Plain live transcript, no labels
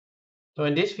So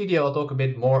in this video, I'll talk a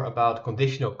bit more about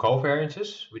conditional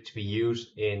covariances, which we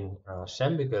use in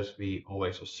SEM because we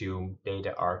always assume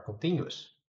data are continuous.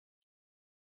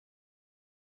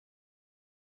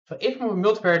 So if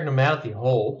multivariate normality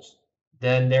holds,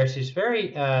 then there's this very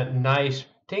nice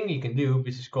thing you can do,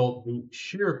 which is called the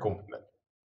shear complement.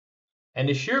 And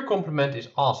the shear complement is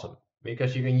awesome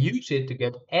because you can use it to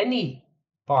get any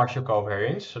partial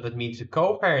covariance. So that means the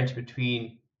covariance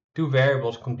between two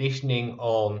variables conditioning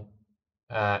on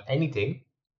anything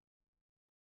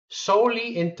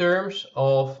solely in terms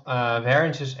of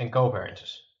variances and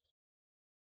covariances.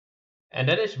 And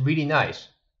that is really nice.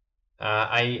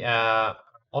 I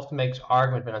often make this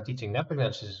argument when I'm teaching network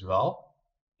analysis as well.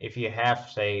 If you have,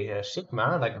 say,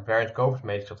 sigma, like a variance covariance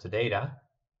matrix of the data,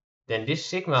 then this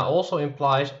sigma also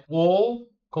implies all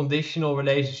conditional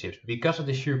relationships because of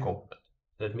the shear complement.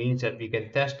 That means that we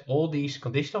can test all these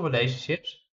conditional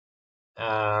relationships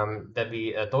that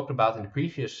we talked about in the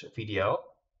previous video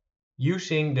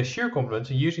using the shear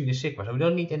complements and using the sigma. So we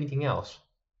don't need anything else.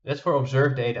 That's for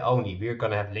observed data only. We're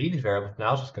going to have latest variables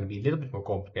now, so it's going to be a little bit more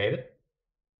complicated,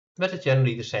 but it's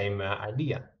generally the same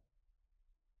idea.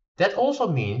 That also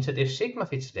means that if sigma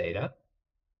fits data,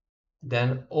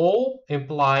 then all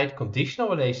implied conditional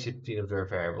relationships between observed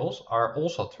variables are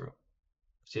also true,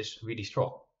 which is really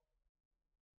strong.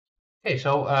 Okay,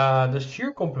 so the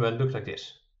shear complement looks like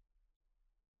this.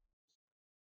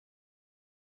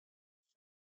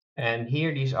 And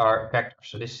here these are vectors.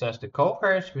 So this says the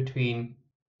covariance between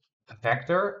a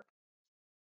vector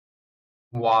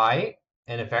y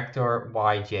and a vector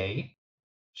yj.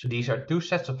 So these are two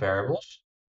sets of variables,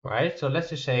 right? So let's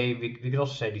just say we can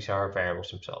also say these are variables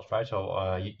themselves, right? So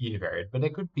univariate, but they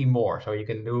could be more. So you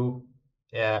can do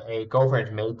a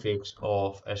covariance matrix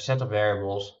of a set of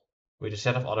variables with a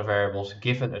set of other variables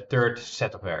given a third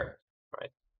set of variables,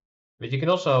 right? But you can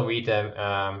also read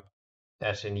them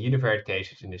as in univariate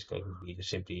cases. In this case, would be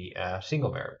simply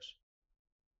single variables.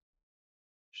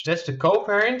 So that's the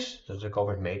covariance. That's the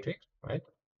covariance matrix, right?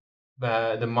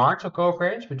 The marginal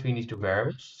covariance between these two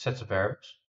variables, sets of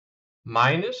variables,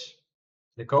 minus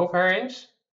the covariance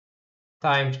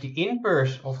times the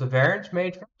inverse of the variance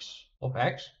matrix of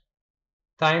X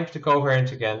times the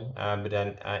covariance again, but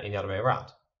then in the other way around.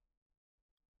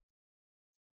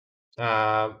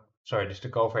 Sorry, this is the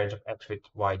covariance of X with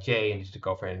Yj, and this is the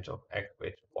covariance of X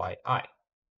with Yi.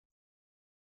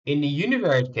 In the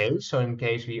univariate case, so in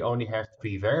case we only have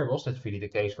three variables, that's really the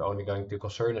case we're only going to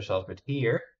concern ourselves with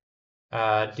here.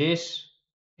 This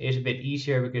is a bit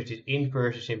easier because this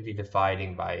inverse is simply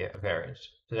dividing by a variance.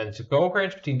 So then it's the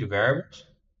covariance between two variables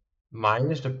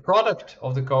minus the product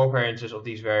of the covariances of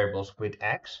these variables with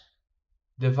X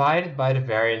divided by the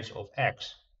variance of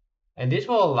X. And this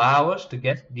will allow us to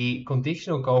get the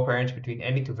conditional covariance between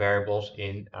any two variables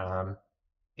in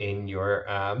your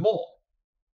model.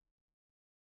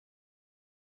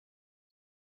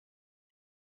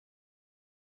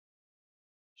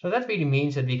 So that really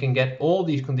means that we can get all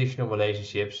these conditional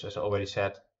relationships, as I already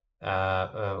said,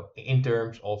 in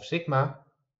terms of sigma.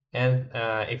 And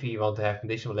if we want to have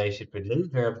conditional relationship with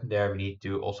latest variable there, we need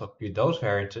to also compute those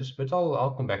variances, but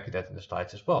I'll come back to that in the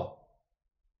slides as well.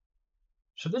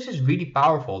 So this is really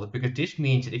powerful because this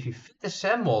means that if you fit the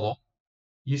SEM model,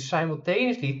 you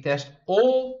simultaneously test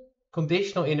all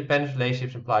conditional independence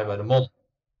relationships implied by the model.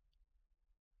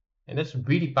 And that's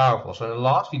really powerful. So in the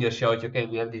last video I showed you, okay,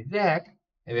 we have this DAG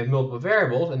and we have multiple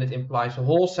variables, and it implies a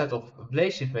whole set of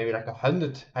relationships, maybe like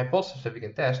 100 hypotheses that we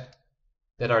can test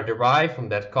that are derived from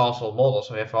that causal model.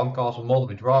 So we have one causal model,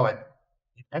 we draw it.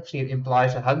 Actually, it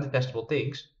implies 100 testable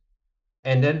things.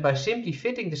 And then by simply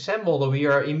fitting the SEM model, we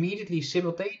are immediately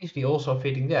simultaneously also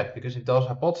fitting that, because if those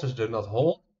hypotheses do not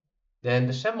hold, then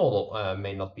the SEM model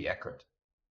may not be accurate,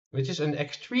 which is an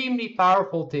extremely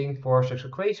powerful thing for structural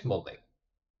equation modeling.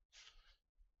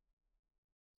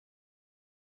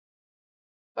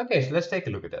 Okay, so let's take a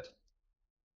look at that.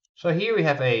 So here we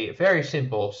have a very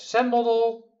simple SEM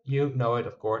model. You know it,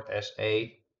 of course, as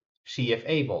a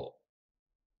CFA model.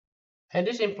 And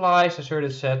this implies a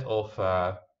certain set of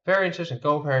variances and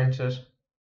covariances.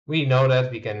 We know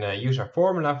that we can use our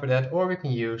formula for that, or we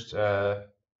can use the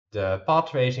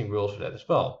path tracing rules for that as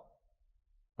well.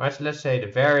 Right, so let's say the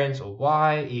variance of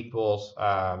y equals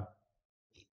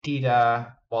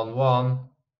theta 1, 1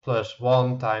 plus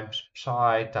 1 times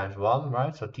psi times 1,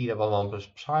 right? So theta 1, 1 plus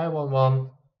psi 1, 1.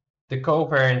 The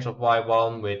covariance of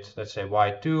y1 with, let's say,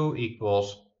 y2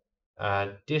 equals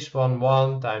this 1,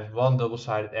 1 times 1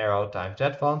 double-sided arrow times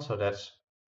that one. So that's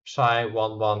psi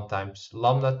 1, 1 times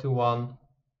lambda 2, 1.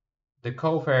 The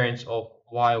covariance of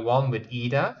y1 with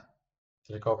eta,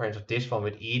 so the covariance of this one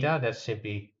with eta, that's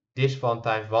simply this one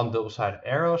times one double-sided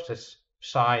arrows. That's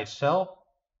psi itself.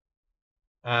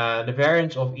 The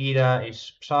variance of eta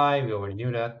is psi, we already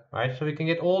knew that, right? So we can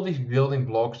get all these building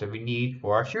blocks that we need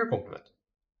for our shear complement.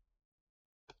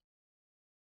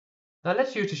 Now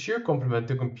let's use the shear complement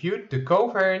to compute the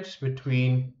covariance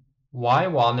between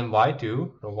y1 and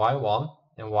y2, so y1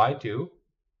 and y2,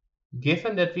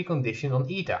 given that we condition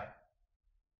on eta.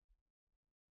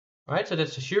 Right, so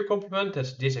that's the shear complement,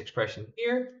 that's this expression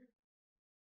here.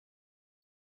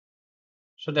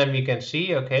 So then we can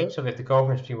see, okay, so we have the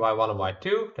covariance between y1 and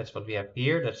y2, that's what we have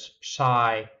here, that's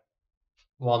psi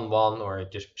 1, 1, or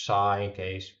just psi in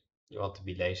case you want to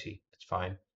be lazy, that's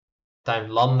fine, times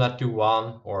lambda 2,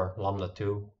 1, or lambda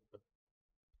 2.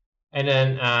 And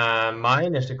then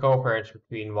minus the covariance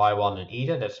between y1 and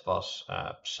eta, that was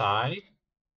psi,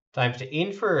 times the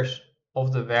inverse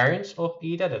of the variance of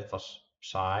eta, that was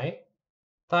psi,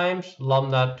 times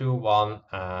lambda 2, 1,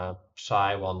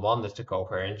 psi 1, 1, that's the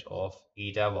covariance of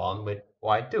eta 1 with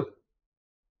y2.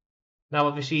 Now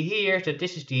what we see here is that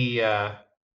this is the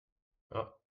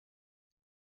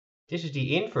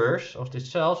inverse of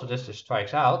this cell, so this just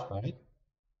strikes out, right?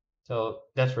 So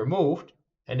that's removed,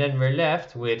 and then we're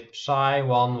left with psi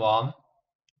 1, 1,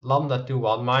 lambda 2,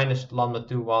 1 minus lambda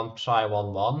 2, 1, psi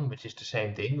 1, 1, which is the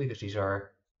same thing because these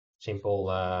are simple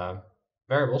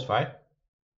variables, right?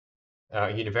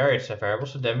 Univariate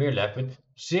variables, so then we're left with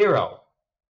 0.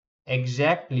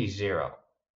 Exactly 0.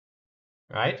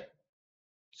 Right?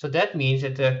 So that means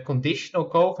that the conditional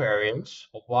covariance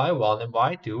of y1 and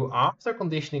y2 after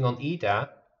conditioning on eta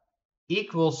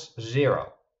equals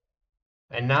 0.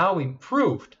 And now we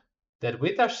proved that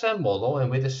with our SEM model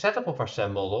and with the setup of our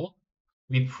SEM model,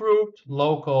 we proved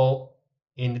local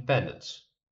independence.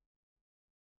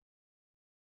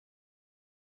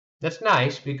 That's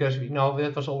nice because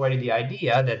that was already the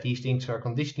idea that these things are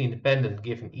conditionally independent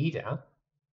given eta,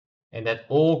 and that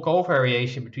all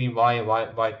covariation between y and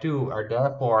y2 are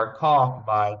therefore caused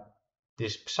by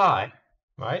this psi,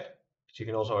 right? Which you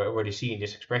can also already see in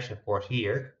this expression, of course,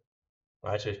 here,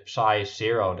 right? So if psi is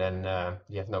 0, then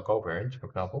you have no covariance, for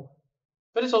example.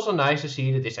 But it's also nice to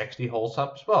see that this actually holds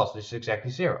up as well. So this is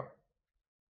exactly 0.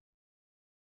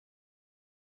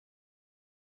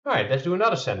 All right, let's do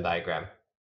another SEM diagram.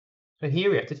 So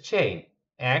here we have the chain.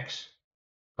 X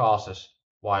causes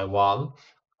y1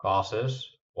 causes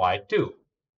y2.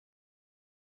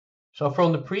 So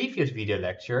from the previous video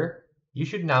lecture, you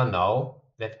should now know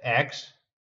that X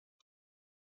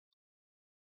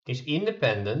is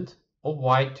independent of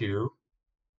y2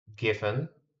 given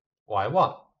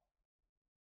y1.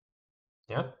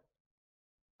 Yeah.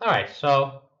 All right,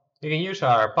 so we can use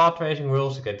our path tracing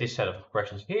rules to get this set of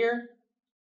expressions here.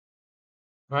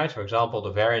 All right, for example,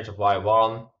 the variance of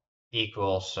y1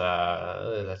 equals,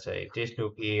 let's say, this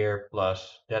loop here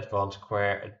plus that one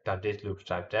square times this loop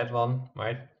times that one,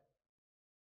 right?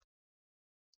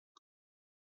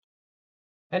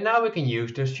 And now we can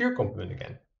use the shear complement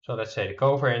again. So let's say the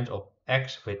covariance of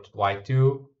x with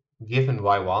y2 given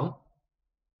y1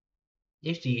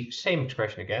 is the same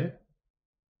expression again.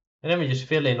 And then we just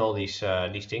fill in all these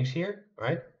things here,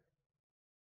 right?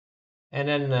 And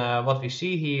then what we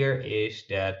see here is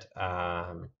that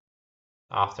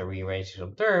after rearranging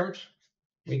some terms,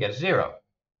 we get 0.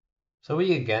 So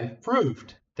we again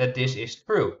proved that this is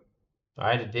true,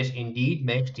 right? That this indeed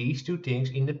makes these two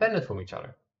things independent from each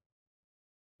other,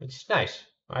 which is nice,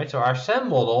 right? So our SEM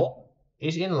model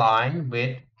is in line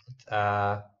with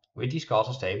these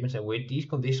causal statements and with these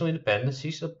conditional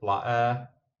independencies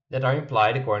that are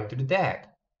implied according to the DAG,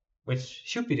 which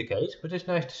should be the case, but it's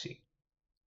nice to see.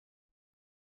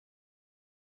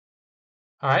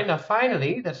 All right, now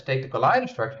finally, let's take the collider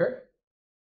structure.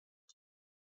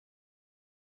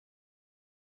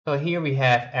 So here we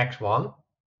have x1,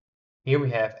 here we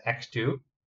have x2,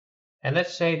 and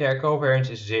let's say their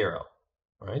covariance is 0,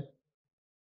 right?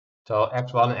 So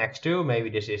x1 and x2,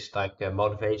 maybe this is like the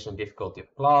motivation and difficulty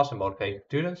of class and motivation of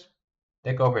students.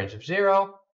 Their covariance of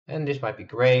 0, and this might be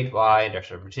grade y, and there's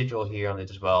a residual here on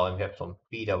it as well, and we have some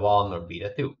beta 1 or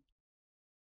beta 2.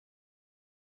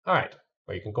 All right,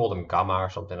 or you can call them gamma or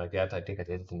something like that. I think I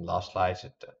did it in the last slides.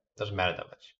 It doesn't matter that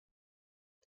much.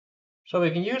 So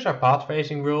we can use our path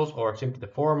tracing rules or simply the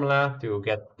formula to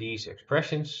get these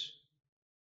expressions.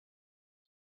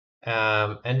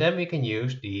 And then we can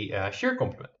use the shear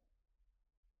complement.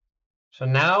 So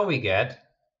now we get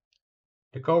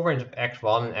the covariance of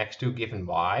x1 and x2 given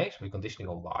y, so we're conditioning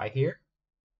on y here,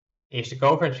 is the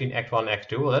covariance between x1 and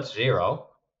x2, well that's 0,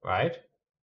 right?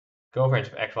 Covariance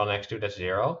of x1 and x2, that's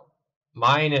 0,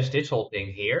 minus this whole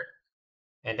thing here,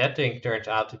 and that thing turns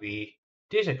out to be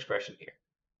this expression here.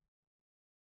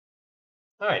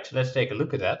 All right, so let's take a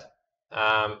look at that.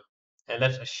 and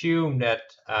let's assume that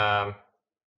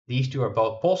these two are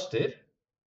both positive.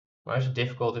 Right? So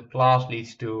difficult if class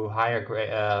leads to higher grade,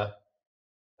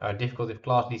 difficult if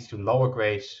class leads to lower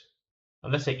grades.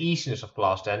 Well, let's say easiness of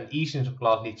class then. Easiness of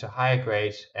class leads to higher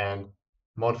grades and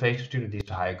motivation of student leads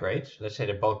to higher grades. Let's say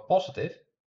they're both positive.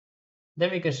 Then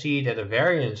we can see that the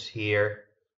variance here,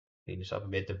 clean this up a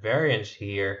bit, the variance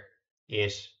here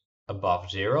is above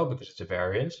 0 because it's a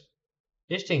variance.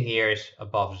 This thing here is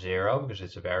above 0 because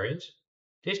it's a variance.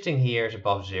 This thing here is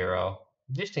above 0.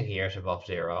 This thing here is above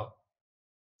 0.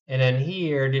 And then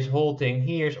here, this whole thing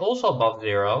here is also above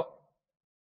 0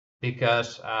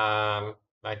 because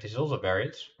right, this is also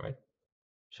variance, right?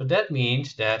 So that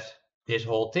means that this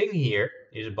whole thing here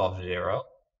is above 0.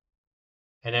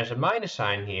 And there's a minus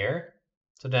sign here.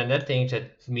 So then that means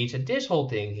that this whole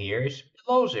thing here is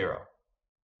below 0.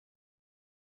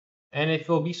 And it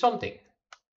will be something.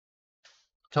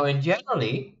 So in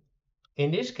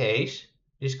this case,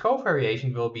 this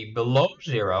covariation will be below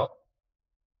 0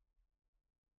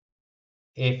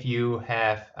 if you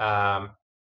have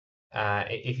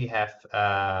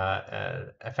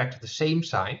effect of the same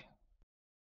sign.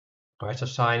 Right, so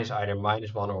sign is either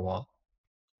 -1 or 1.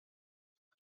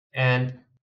 And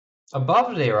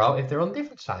above 0 if they're on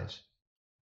different signs.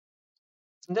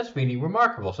 And that's really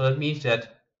remarkable. So that means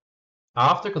that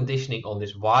after conditioning on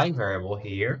this y variable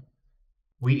here,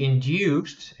 we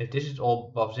induced, if this is all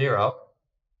above 0,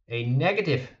 a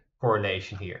negative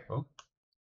correlation here. Oh.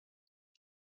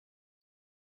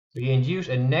 We induce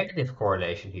a negative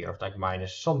correlation here of like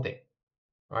minus something.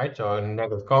 Right? So a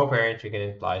negative covariance we can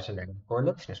imply a negative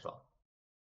correlation as well.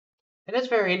 And that's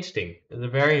very interesting. It's a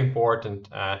very important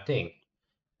thing.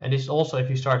 And this is also, if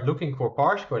you start looking for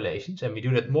partial correlations, and we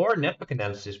do that more in network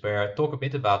analysis, where I talk a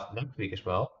bit about next week as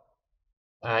well,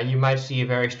 you might see a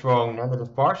very strong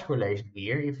negative partial correlation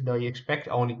here, even though you expect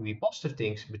only to be positive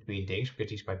things between things,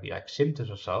 because these might be like symptoms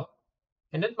or so.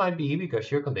 And that might be because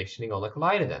you're conditioning on a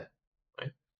collider then.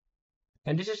 Right?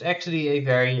 And this is actually a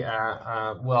very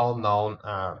well-known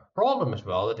problem as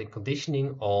well, that in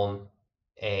conditioning on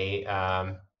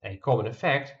a common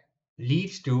effect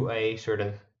leads to a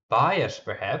certain bias,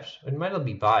 perhaps. It might not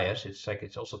be bias,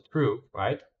 it's also true,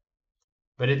 right?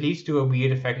 But it leads to a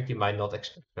weird effect that you might not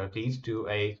expect. So it leads to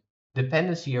a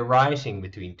dependency arising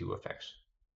between two effects.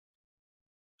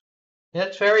 And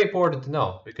that's very important to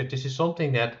know, because this is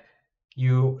something that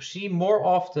you see more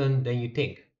often than you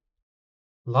think.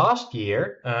 Last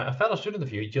year, a fellow student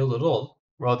of you, Jill Leron,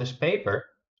 wrote this paper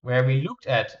where we looked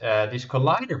at this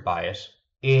collider bias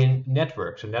in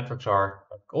networks. And networks are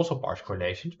also partial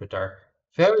correlations, but are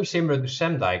very similar to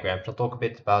SEM diagrams. I'll talk a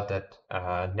bit about that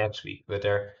next week, but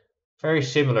they're very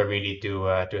similar really to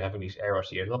having these arrows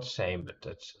here. Not the same, but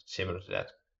it's similar to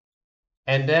that.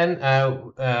 And then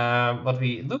what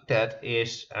we looked at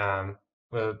is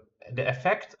the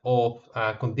effect of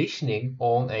conditioning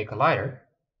on a collider.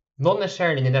 Not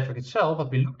necessarily in the network itself,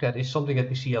 what we looked at is something that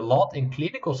we see a lot in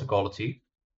clinical psychology,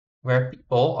 where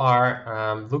people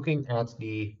are looking at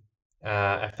the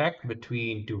effect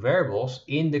between two variables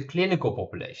in the clinical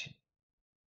population.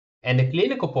 And the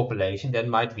clinical population then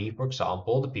might be, for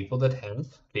example, the people that have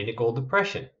clinical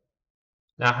depression.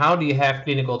 Now, how do you have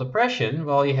clinical depression?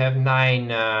 Well, you have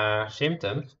 9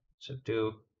 symptoms. So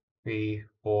 2, 3,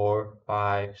 4,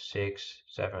 5, 6,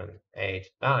 7, 8,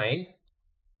 9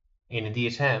 in a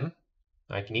DSM.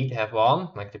 Like you need to have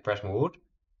 1, like depressed mood,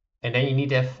 and then you need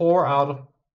to have 4 out of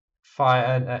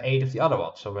 8 of the other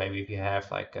ones. So maybe if you have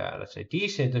like, let's say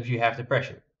these symptoms, you have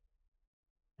depression.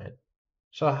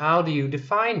 So how do you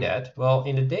define that? Well,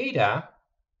 in the data,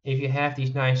 if you have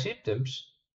these 9 symptoms,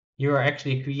 you are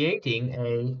actually creating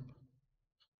a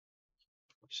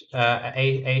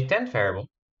 10th variable,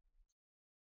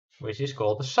 which is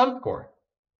called the sum score.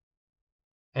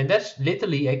 And that's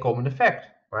literally a common effect,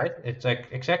 right? It's like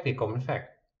exactly a common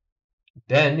effect.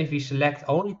 Then if we select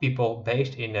only people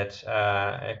based in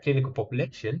that clinical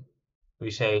population, we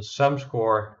say sum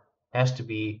score has to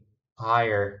be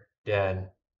higher than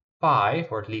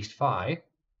 5, or at least 5,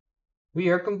 we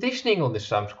are conditioning on this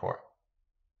sum score.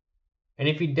 And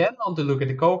if we then want to look at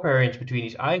the covariance between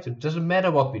these items, it doesn't matter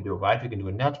what we do, right? We can do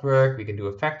a network, we can do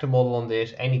a vector model on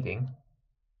this, anything.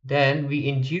 Then we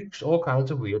induce all kinds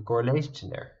of weird correlations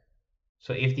in there.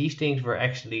 So if these things were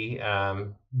actually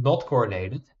not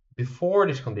correlated before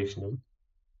this conditioning,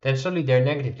 then suddenly they're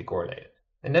negatively correlated.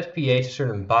 And that creates a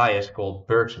certain bias called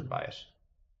Bergson bias,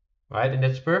 right? And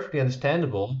that's perfectly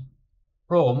understandable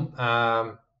from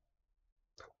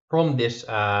this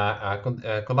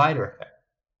collider effect.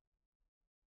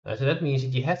 So that means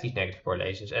that you have these negative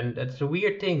correlations, and that's a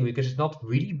weird thing because it's not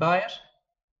really bias,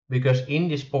 because in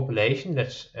this population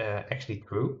that's actually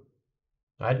true.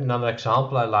 Right? Another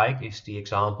example I like is the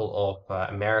example of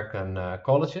American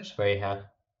colleges, where you have,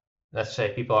 let's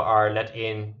say, people are let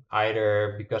in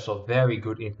either because of very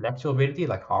good intellectual ability,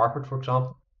 like Harvard, for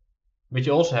example, but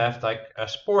you also have like a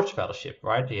sports fellowship,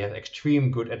 right? You have extreme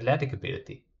good athletic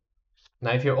ability.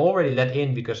 Now, if you're already let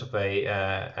in because of a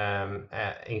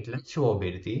intellectual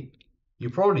ability,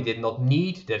 you probably did not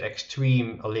need that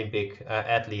extreme Olympic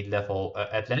athlete level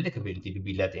athletic ability to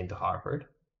be let into Harvard.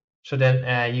 So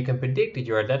then you can predict that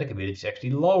your athletic ability is actually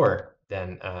lower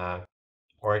than,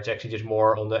 or it's actually just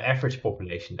more on the average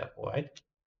population level, right?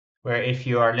 Where if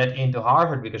you are let into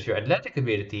Harvard because your athletic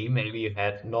ability, maybe you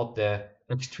had not the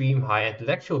extreme high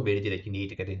intellectual ability that you need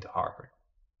to get into Harvard.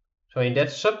 So in that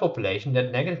subpopulation,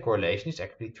 that negative correlation is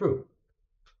actually true.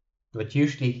 But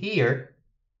usually here,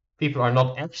 people are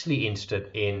not actually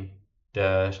interested in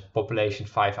the population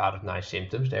 5 out of 9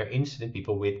 symptoms. They're interested in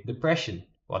people with depression,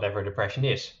 whatever depression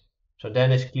is. So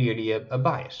then it's clearly a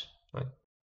bias, right?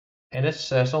 And that's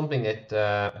something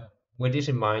that, with this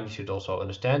in mind, you should also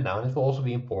understand now. And it will also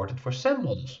be important for SEM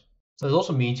models. So it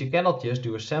also means you cannot just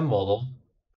do a SEM model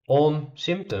on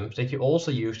symptoms that you also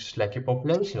use to select your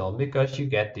population on, because you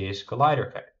get this collider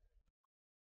effect.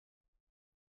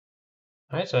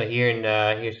 Right, so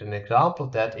here's an example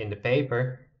of that in the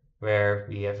paper, where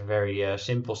we have a very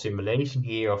simple simulation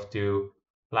here of two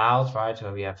clouds, right?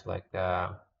 So we have like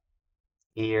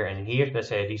here and here, let's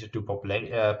say these are two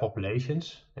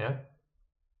populations, yeah,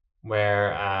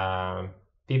 where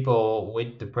people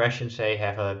with depression, say,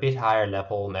 have a bit higher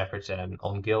level on average than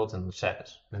on guilt and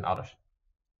sadness than others.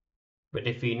 But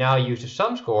if we now use the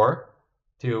sum score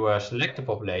to select the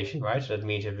population, right? So that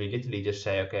means that we literally just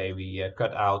say, okay, we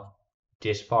cut out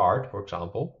this part, for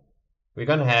example, we're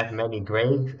going to have many gray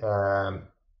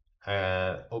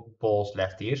balls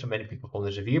left here, so many people from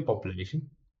the severe population,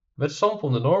 but some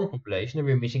from the normal population, and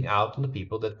we're missing out on the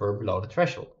people that were below the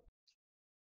threshold.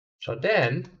 So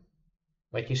then,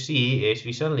 what you see is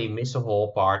we suddenly miss a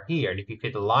whole part here, and if you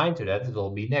fit a line to that, it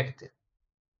will be negative.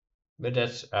 But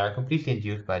that's completely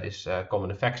induced by this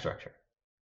common effect structure.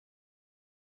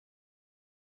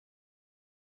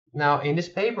 Now, in this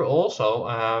paper also,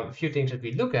 a few things that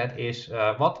we look at is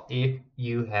what if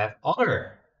you have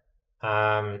other,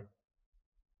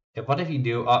 what if you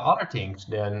do other things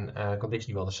than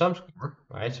conditioning on the sum score,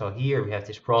 right? So here we have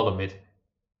this problem with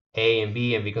A and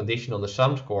B, and we condition on the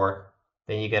sum score,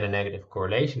 then you get a negative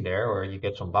correlation there, or you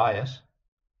get some bias.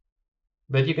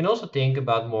 But you can also think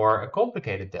about more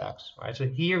complicated tasks, right? So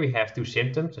here we have two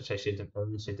symptoms, let's say symptom A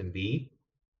and symptom B.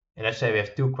 And let's say we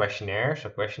have two questionnaires, so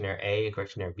questionnaire A and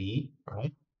questionnaire B,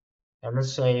 right? And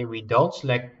let's say we don't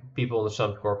select people on the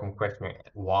sum score from questionnaire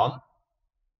 1,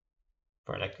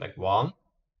 for like 1,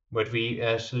 but we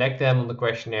select them on the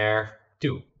questionnaire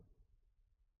 2.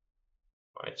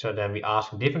 Right, so then we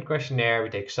ask a different questionnaire, we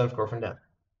take a sum score from them.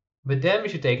 But then we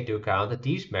should take into account that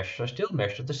these measures are still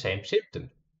measures of the same symptom.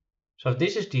 So if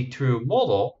this is the true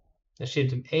model, then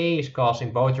symptom A is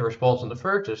causing both your response on the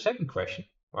first and the second question,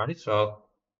 right? So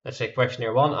let's say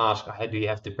questionnaire 1 asks, do you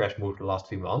have depressed mood for the last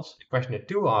 3 months? Questionnaire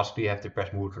 2 asks, do you have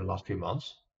depressed mood for the last 3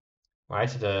 months? Right,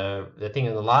 so the thing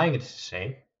underlying it is the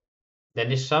same. Then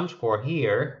this sum score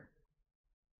here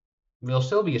will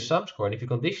still be a sum score, and if you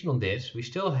condition on this, we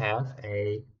still have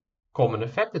a common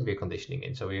effect that we're conditioning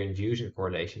in. So we're inducing a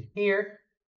correlation here,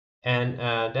 and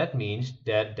that means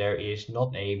that there is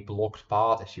not a blocked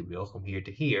path, as you will, from here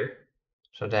to here.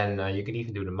 So then you can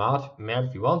even do the math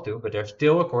if you want to, but there's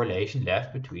still a correlation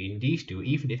left between these two,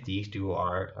 even if these two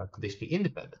are conditionally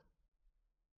independent.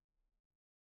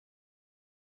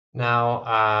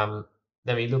 Now,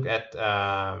 then we look at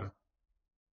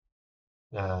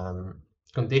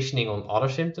conditioning on other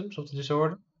symptoms of the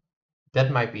disorder.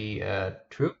 That might be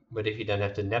true, but if you then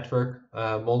have the network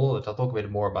model, that I'll talk a bit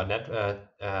more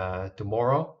about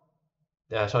tomorrow.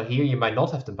 So here you might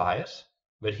not have the bias,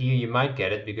 but here you might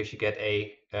get it because you get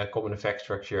a common effect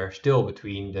structure still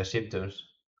between the symptoms,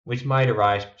 which might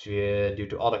arise due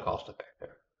to other causal effects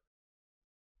there.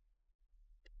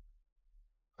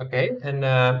 Okay, and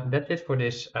that's it for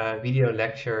this video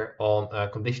lecture on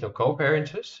conditional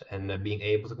covariances and being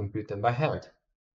able to compute them by hand.